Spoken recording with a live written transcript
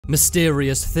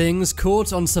Mysterious things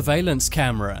caught on surveillance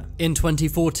camera. In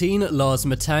 2014, Lars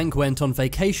Matank went on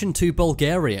vacation to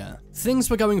Bulgaria. Things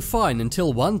were going fine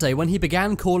until one day when he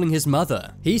began calling his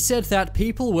mother. He said that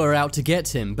people were out to get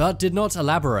him, but did not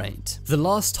elaborate. The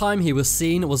last time he was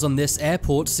seen was on this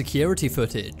airport security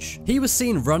footage. He was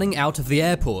seen running out of the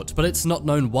airport, but it's not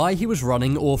known why he was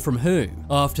running or from who.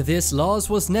 After this, Lars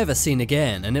was never seen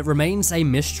again, and it remains a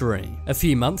mystery. A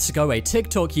few months ago, a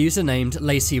TikTok user named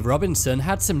Lacey Robinson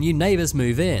had some new neighbors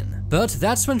move in, but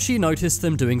that's when she noticed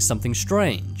them doing something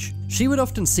strange. She would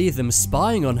often see them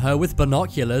spying on her with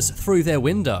binoculars through their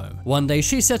window. One day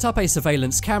she set up a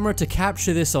surveillance camera to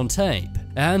capture this on tape.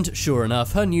 And sure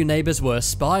enough, her new neighbors were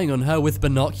spying on her with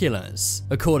binoculars.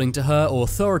 According to her,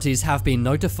 authorities have been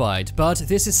notified, but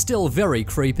this is still very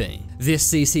creepy.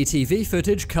 This CCTV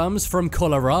footage comes from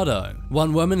Colorado.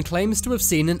 One woman claims to have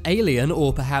seen an alien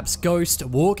or perhaps ghost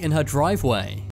walk in her driveway.